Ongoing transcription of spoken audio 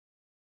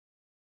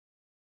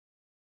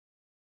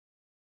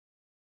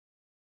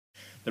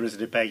there is a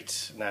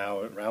debate now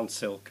around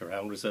silk,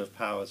 around reserve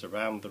powers,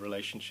 around the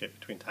relationship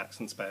between tax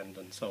and spend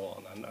and so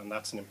on, and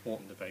that's an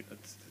important debate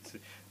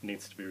that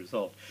needs to be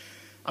resolved.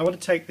 I want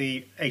to take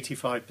the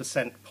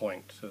 85%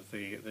 point of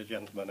the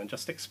gentleman and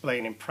just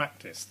explain in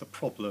practice the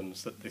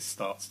problems that this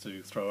starts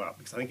to throw up,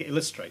 because I think it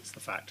illustrates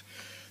the fact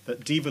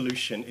that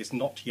devolution is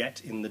not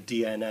yet in the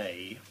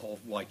DNA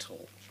of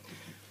Whitehall.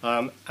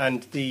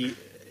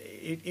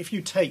 If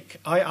you take,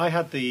 I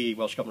had the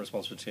Welsh Government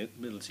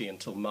responsibility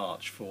until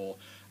March for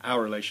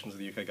our relations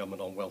with the UK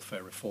government on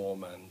welfare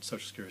reform and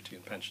social security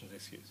and pensions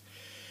issues.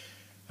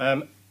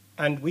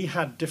 And we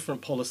had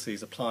different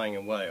policies applying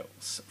in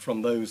Wales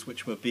from those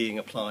which were being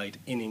applied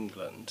in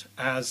England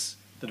as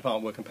the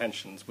Department of Work and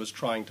Pensions was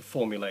trying to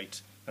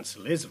formulate, and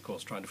still is of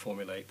course trying to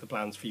formulate, the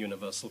plans for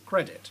universal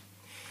credit.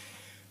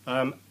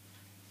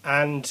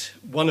 And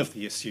one of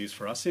the issues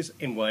for us is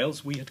in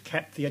Wales we had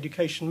kept the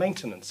education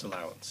maintenance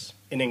allowance.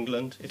 In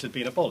England it had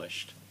been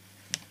abolished.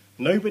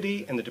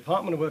 Nobody in the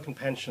Department of Work and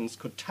Pensions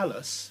could tell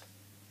us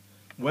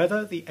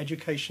whether the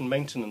education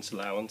maintenance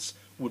allowance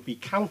would be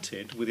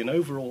counted within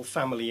overall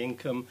family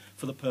income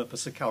for the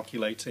purpose of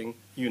calculating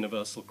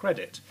universal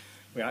credit.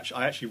 I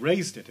actually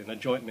raised it in a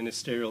joint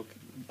ministerial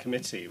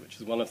committee, which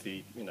is one of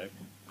the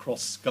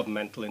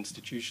cross-governmental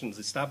institutions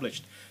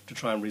established to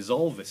try and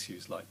resolve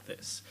issues like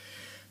this.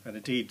 And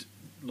indeed,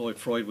 Lloyd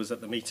Freud was at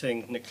the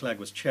meeting, Nick Clegg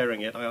was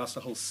chairing it. I asked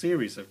a whole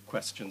series of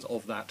questions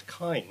of that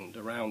kind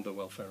around the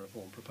welfare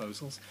reform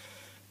proposals.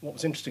 What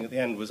was interesting at the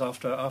end was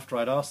after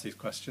I'd asked these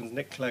questions,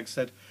 Nick Clegg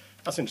said,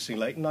 "That's interesting,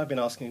 Leighton. I've been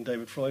asking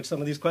David Freud some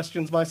of these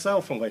questions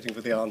myself and waiting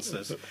for the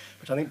answers,"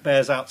 which I think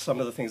bears out some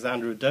of the things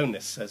Andrew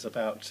Adonis says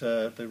about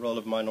the role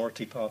of a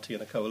minority party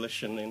in a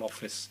coalition in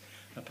office,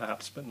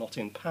 perhaps, but not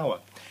in power.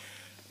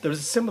 There is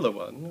a similar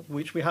one,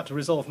 which we had to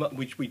resolve,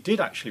 which we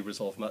did actually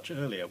resolve much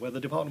earlier, where the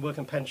Department of Work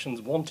and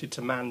Pensions wanted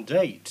to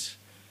mandate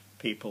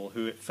people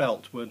who it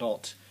felt were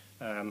not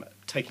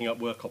taking up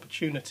work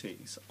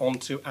opportunities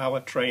onto our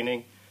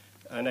training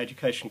and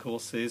education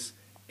courses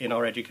in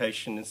our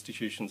education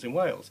institutions in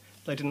Wales.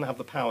 They didn't have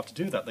the power to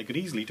do that. They could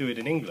easily do it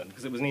in England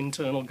because it was an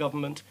internal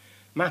government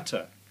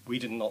matter. We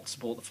did not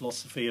support the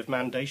philosophy of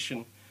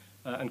mandation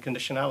and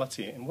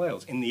conditionality in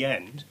Wales. In the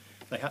end,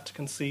 they had to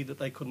concede that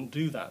they couldn't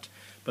do that.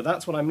 But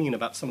that's what I mean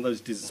about some of those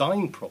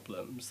design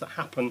problems that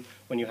happen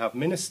when you have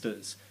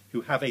ministers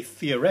who have a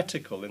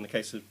theoretical, in the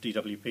case of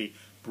DWP,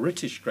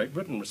 British Great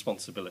Britain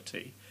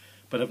responsibility,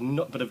 but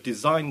have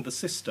designed the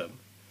system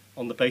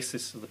on the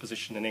basis of the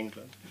position in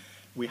England.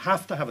 We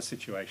have to have a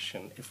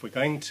situation, if we're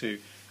going to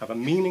have a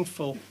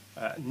meaningful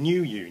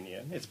new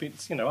union, it's been,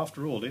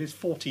 after all, it is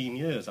 14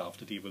 years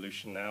after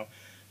devolution now,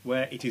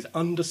 where it is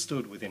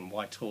understood within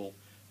Whitehall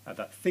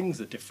that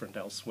things are different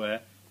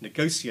elsewhere,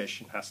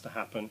 negotiation has to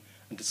happen,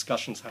 and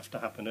discussions have to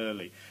happen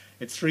early.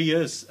 It's 3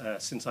 years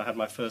since I had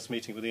my first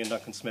meeting with Ian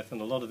Duncan Smith,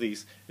 and a lot of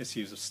these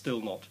issues have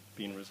still not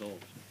been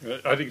resolved.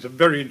 I think it's a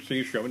very interesting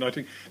issue. I mean, I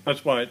think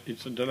that's why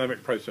it's a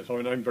dynamic process. I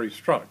mean, I'm very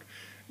struck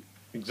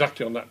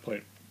exactly on that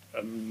point.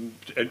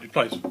 It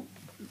applies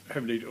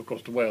heavily, of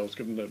course, to Wales,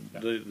 given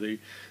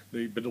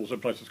but also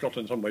applies to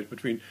Scotland in some ways,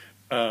 between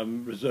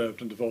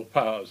reserved and devolved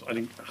powers. I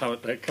think how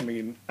they're coming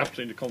in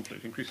absolutely into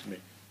conflict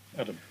increasingly.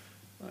 Adam.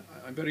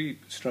 I'm very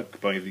struck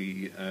by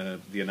the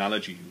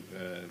analogy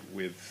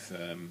with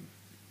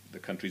the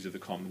countries of the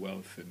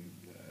Commonwealth and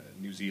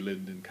New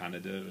Zealand and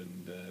Canada,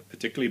 and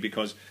particularly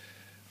because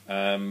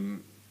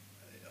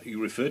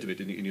you refer to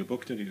it in your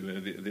book, don't you?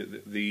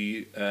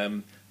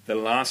 The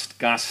last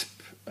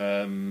gasp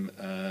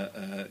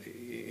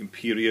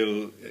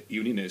imperial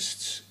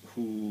unionists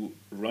who,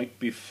 right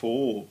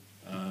before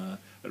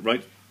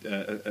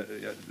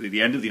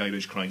the end of the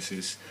Irish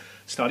crisis,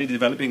 started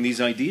developing these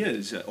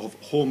ideas of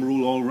home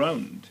rule all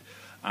round.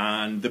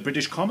 And the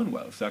British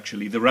Commonwealth,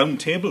 actually, the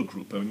Round Table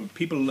Group, I mean,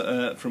 people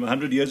from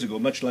 100 years ago,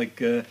 much like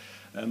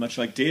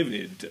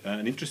David,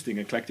 an interesting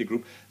eclectic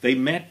group, they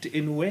met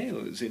in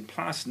Wales, in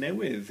Plas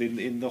Newydd,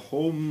 in the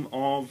home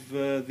of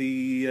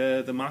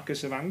the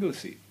Marquess of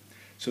Anglesey.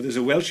 So there's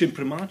a Welsh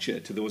imprimatur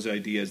to those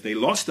ideas. They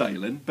lost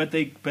Ireland, but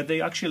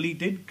they actually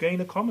did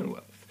gain a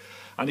Commonwealth.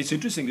 And it's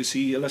interesting to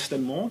see Lester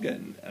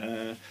Morgan,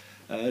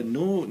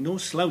 no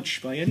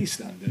slouch by any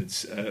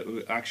standards,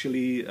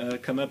 actually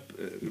come up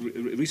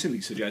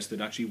recently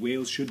suggested actually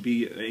Wales should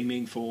be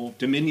aiming for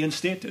Dominion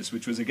status,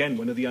 which was again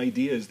one of the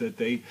ideas that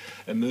they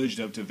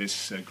emerged out of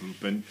this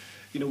group. And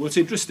what's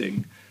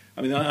interesting,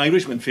 I mean, an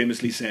Irishman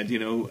famously said,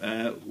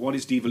 what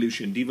is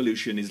devolution?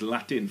 Devolution is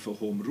Latin for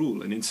home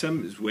rule, and in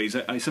some ways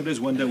I sometimes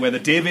wonder whether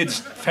David's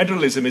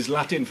federalism is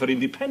Latin for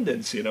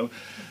independence.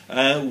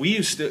 We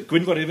used to,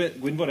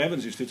 Gwynfor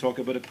Evans used to talk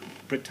about a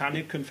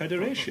Britannic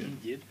Confederation.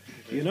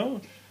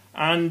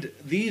 And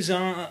these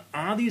are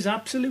these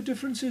absolute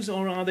differences,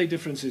 or are they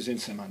differences in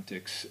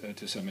semantics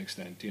to some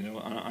extent?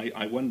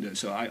 I wonder.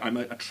 So I'm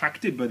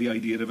attracted by the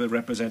idea of a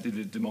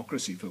representative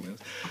democracy for Wales.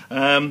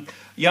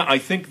 I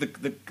think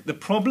the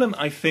problem,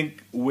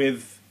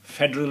 with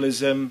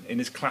federalism in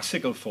its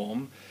classical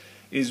form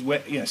is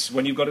where, yes,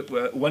 when you've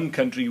got one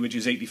country which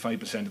is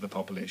 85% of the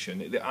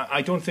population.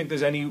 I don't think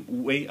there's any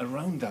way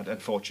around that,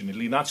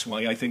 unfortunately. And that's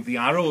why I think the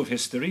arrow of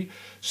history,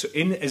 so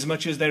in as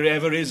much as there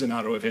ever is an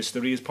arrow of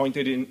history, is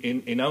pointed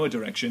in our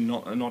direction,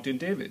 not in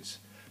David's.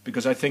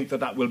 Because I think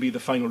that will be the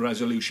final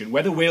resolution.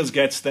 Whether Wales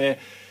gets there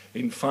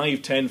in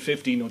 5, 10,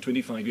 15 or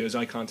 25 years,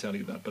 I can't tell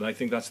you that. But I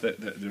think that's the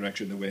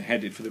direction that we're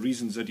headed for the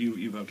reasons that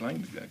you've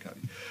outlined there,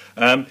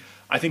 Cathy.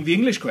 I think the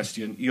English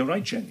question, you're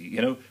right, Jenny.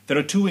 You know, there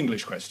are two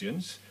English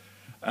questions.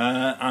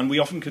 And we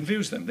often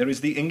confuse them. There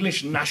is the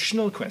English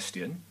national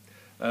question,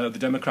 the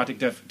democratic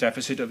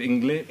deficit of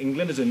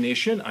England as a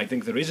nation. I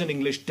think there is an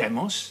English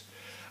demos.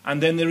 And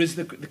then there is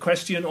the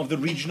question of the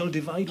regional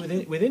divide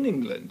within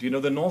England, you know,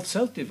 the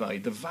north-south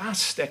divide, the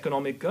vast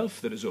economic gulf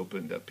that has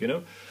opened up, you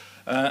know.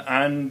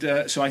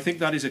 So I think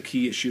that is a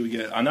key issue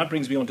here. And that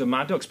brings me on to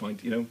Maddox's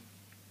point, you know,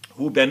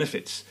 who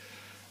benefits?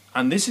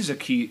 And this is a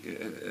key,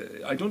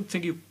 I don't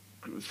think you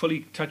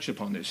fully touch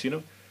upon this, you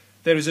know.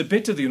 There is a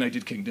bit of the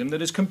United Kingdom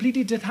that has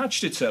completely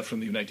detached itself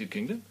from the United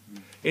Kingdom.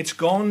 It's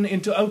gone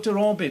into outer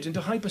orbit,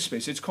 into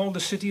hyperspace. It's called the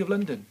City of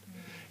London.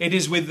 It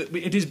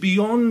is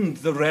beyond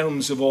the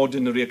realms of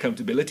ordinary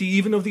accountability,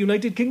 even of the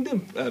United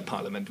Kingdom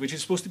Parliament, which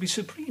is supposed to be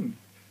supreme,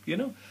 you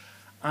know.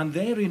 And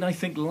therein, I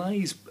think,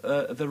 lies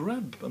the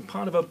rub and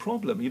part of our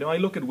problem. You know, I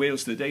look at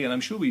Wales today, and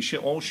I'm sure we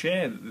all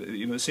share,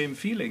 you know, the same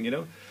feeling. You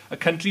know, a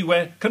country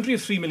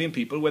of 3 million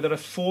people, where there are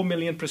 4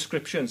 million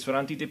prescriptions for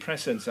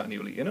antidepressants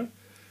annually. You know.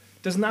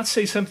 Doesn't that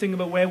say something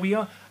about where we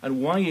are?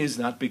 And why is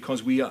that?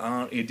 Because we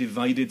are a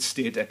divided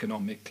state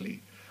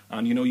economically.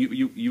 And, you know,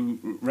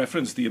 you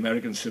referenced the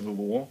American Civil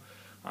War.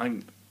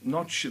 I'm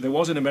not sure. There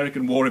was an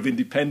American War of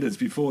Independence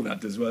before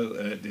that as well,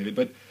 David.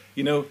 But,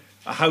 you know,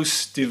 a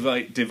house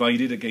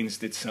divided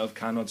against itself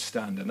cannot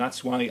stand. And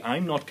that's why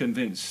I'm not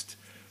convinced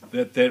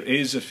that there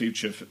is a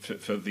future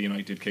for the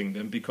United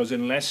Kingdom, because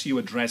unless you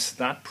address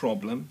that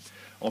problem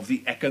of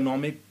the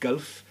economic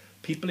gulf,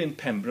 people in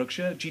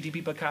Pembrokeshire,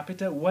 GDP per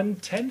capita,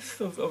 1/10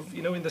 of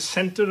you know, in the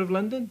centre of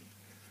London,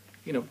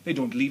 you know, they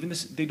don't live in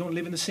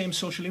the same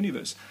social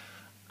universe,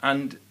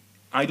 and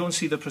I don't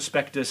see the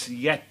prospectus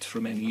yet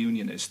from any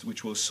unionist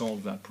which will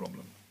solve that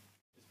problem.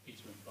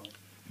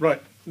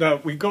 Right.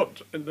 Now we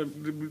got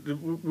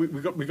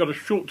a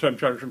short-term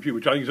challenge from you,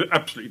 which I think is an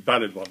absolutely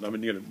valid one. I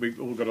mean, you know, we've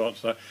all got to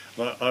answer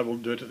that. I will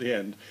do it at the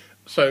end.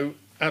 So,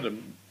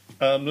 Adam,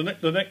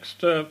 the next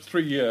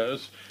 3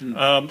 years,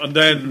 and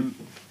then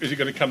is it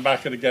going to come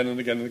back and again and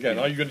again and again?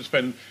 Are you going to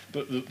spend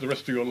the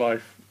rest of your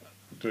life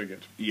doing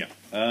it? Yeah.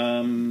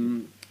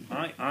 I'm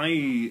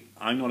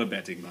not a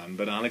betting man,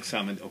 but Alex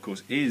Salmond, of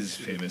course, is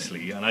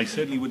famously, and I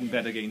certainly wouldn't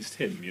bet against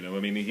him. You know, I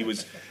mean,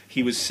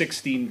 he was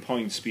 16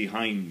 points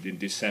behind in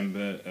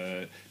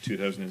December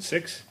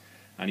 2006,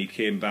 and he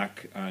came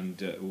back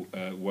and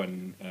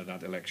won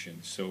that election.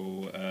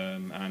 So,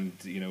 and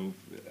you know,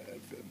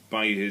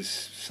 by his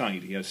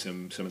side, he has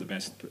some of the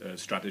best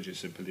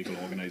strategists and political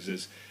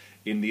organisers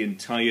in the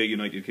entire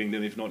United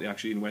Kingdom, if not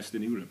actually in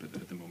Western Europe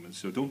at the moment.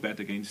 So don't bet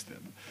against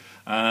them.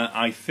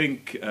 I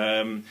think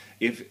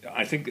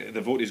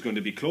the vote is going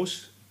to be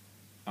close,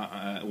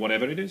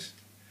 whatever it is.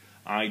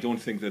 I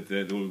don't think that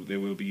there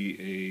will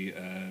be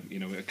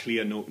a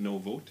clear no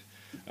vote.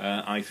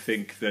 I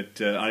think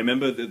that I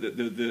remember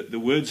the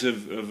words of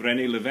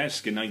René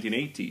Levesque in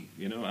 1980.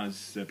 You know,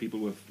 as people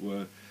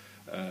were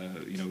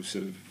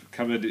sort of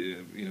covered.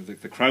 You know,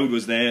 the crowd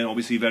was there,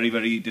 obviously very,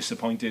 very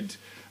disappointed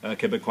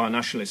Quebecois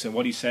nationalists, and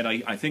what he said,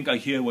 I think I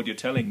hear what you're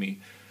telling me,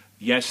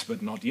 yes,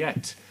 but not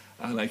yet.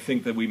 And I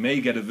think that we may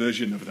get a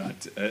version of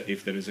that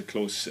if there is a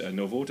close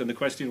no vote, and the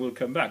question will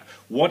come back.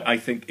 What I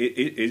think,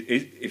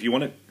 if you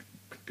want to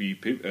be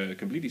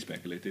completely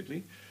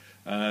speculatively,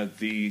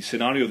 the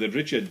scenario that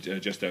Richard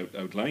just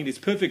outlined, it's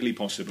perfectly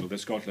possible that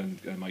Scotland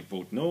might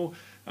vote no,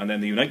 and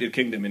then the United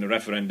Kingdom in a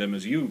referendum,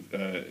 as you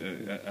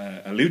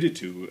alluded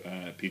to,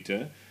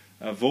 Peter,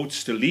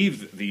 votes to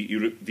leave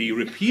the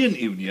European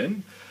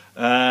Union.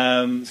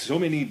 So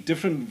many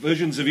different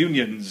versions of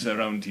unions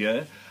around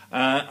here.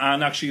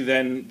 And actually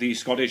then the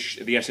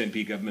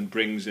SNP government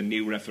brings a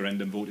new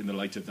referendum vote in the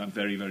light of that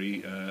very,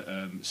 very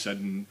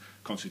sudden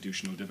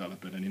constitutional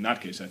development. And in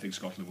that case, I think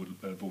Scotland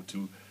would vote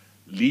to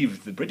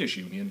leave the British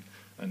Union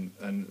and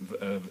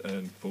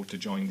vote to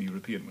join the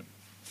European one.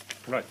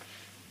 Right.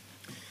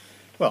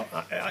 Well,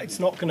 it's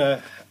not going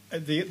to...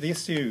 The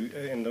issue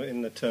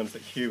in the terms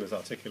that Hugh has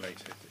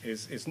articulated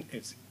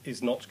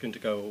is not going to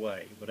go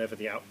away, whatever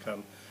the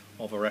outcome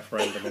of a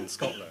referendum in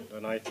Scotland.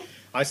 And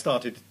I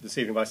started this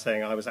evening by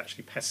saying I was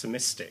actually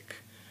pessimistic.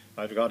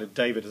 I regarded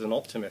David as an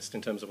optimist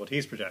in terms of what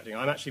he's projecting.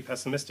 I'm actually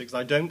pessimistic because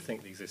I don't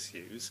think these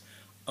issues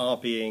are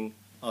being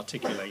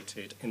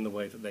articulated in the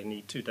way that they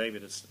need to.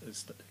 David has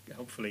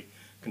helpfully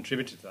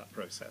contributed to that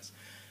process.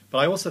 But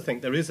I also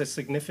think there is a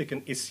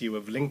significant issue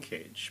of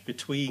linkage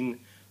between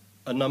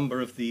a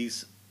number of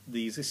these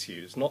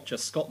issues, not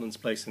just Scotland's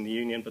place in the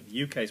Union, but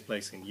the UK's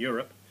place in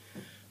Europe.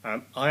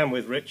 I am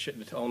with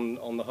Richard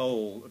on the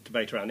whole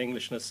debate around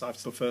Englishness. I've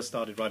still first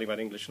started writing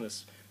about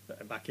Englishness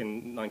back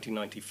in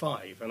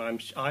 1995,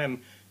 and I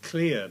am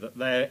clear that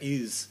there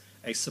is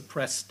a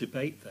suppressed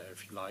debate there,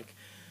 if you like,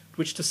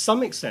 which to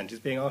some extent is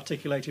being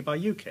articulated by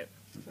UKIP.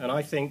 And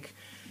I think,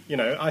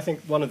 I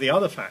think one of the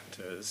other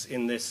factors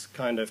in this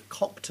kind of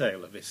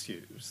cocktail of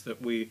issues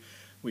that we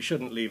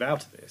shouldn't leave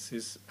out of this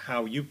is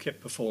how UKIP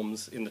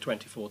performs in the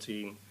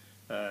 2014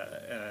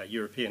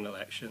 European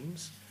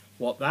elections,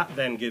 what that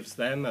then gives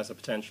them as a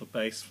potential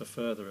base for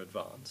further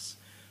advance,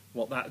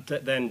 what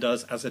that then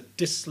does as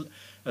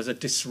a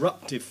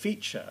disruptive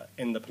feature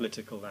in the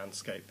political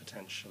landscape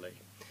potentially.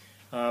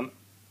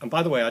 And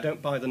by the way, I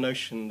don't buy the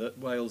notion that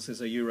Wales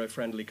is a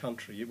Euro-friendly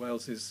country.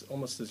 Wales is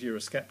almost as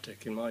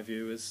Eurosceptic, in my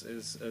view,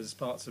 as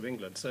parts of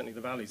England. Certainly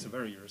the valleys are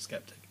very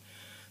Eurosceptic.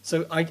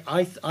 So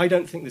I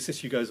don't think this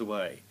issue goes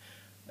away.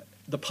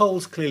 The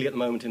polls clearly at the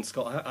moment in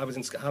Scotland, I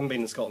haven't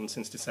been in Scotland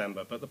since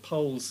December, but the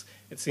polls,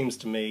 it seems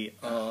to me,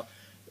 are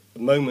the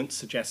moment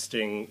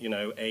suggesting,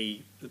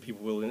 that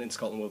people in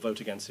Scotland will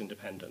vote against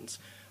independence.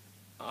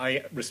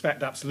 I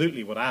respect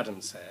absolutely what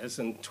Adam says,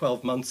 and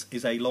 12 months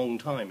is a long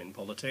time in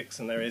politics,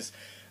 and there is,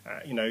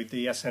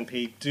 the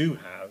SNP do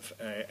have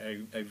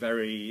a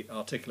very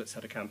articulate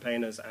set of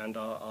campaigners and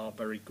are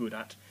very good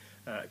at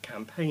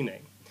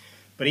campaigning.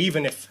 But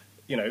even if,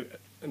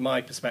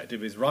 my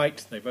perspective is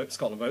right,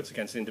 Scotland votes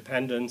against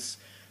independence,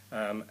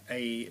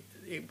 the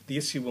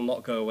issue will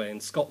not go away in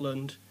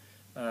Scotland.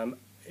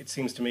 It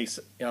seems to me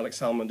Alex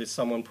Salmond is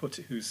someone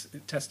who's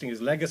testing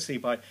his legacy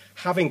by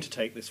having to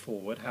take this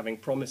forward, having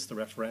promised the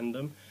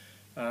referendum,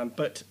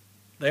 but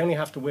they only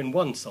have to win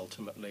once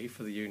ultimately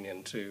for the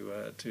union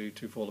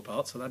to fall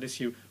apart. So that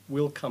issue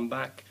will come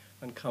back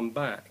and come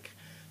back.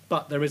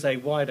 But there is a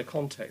wider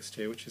context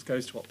here, which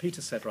goes to what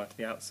Peter said right at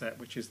the outset,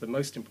 which is the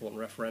most important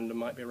referendum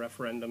might be a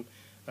referendum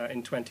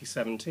in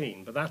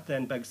 2017. But that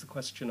then begs the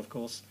question, of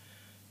course,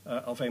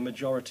 of a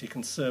majority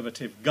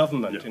Conservative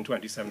government in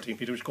 2017,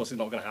 Peter, which of course is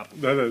not going to happen.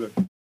 No.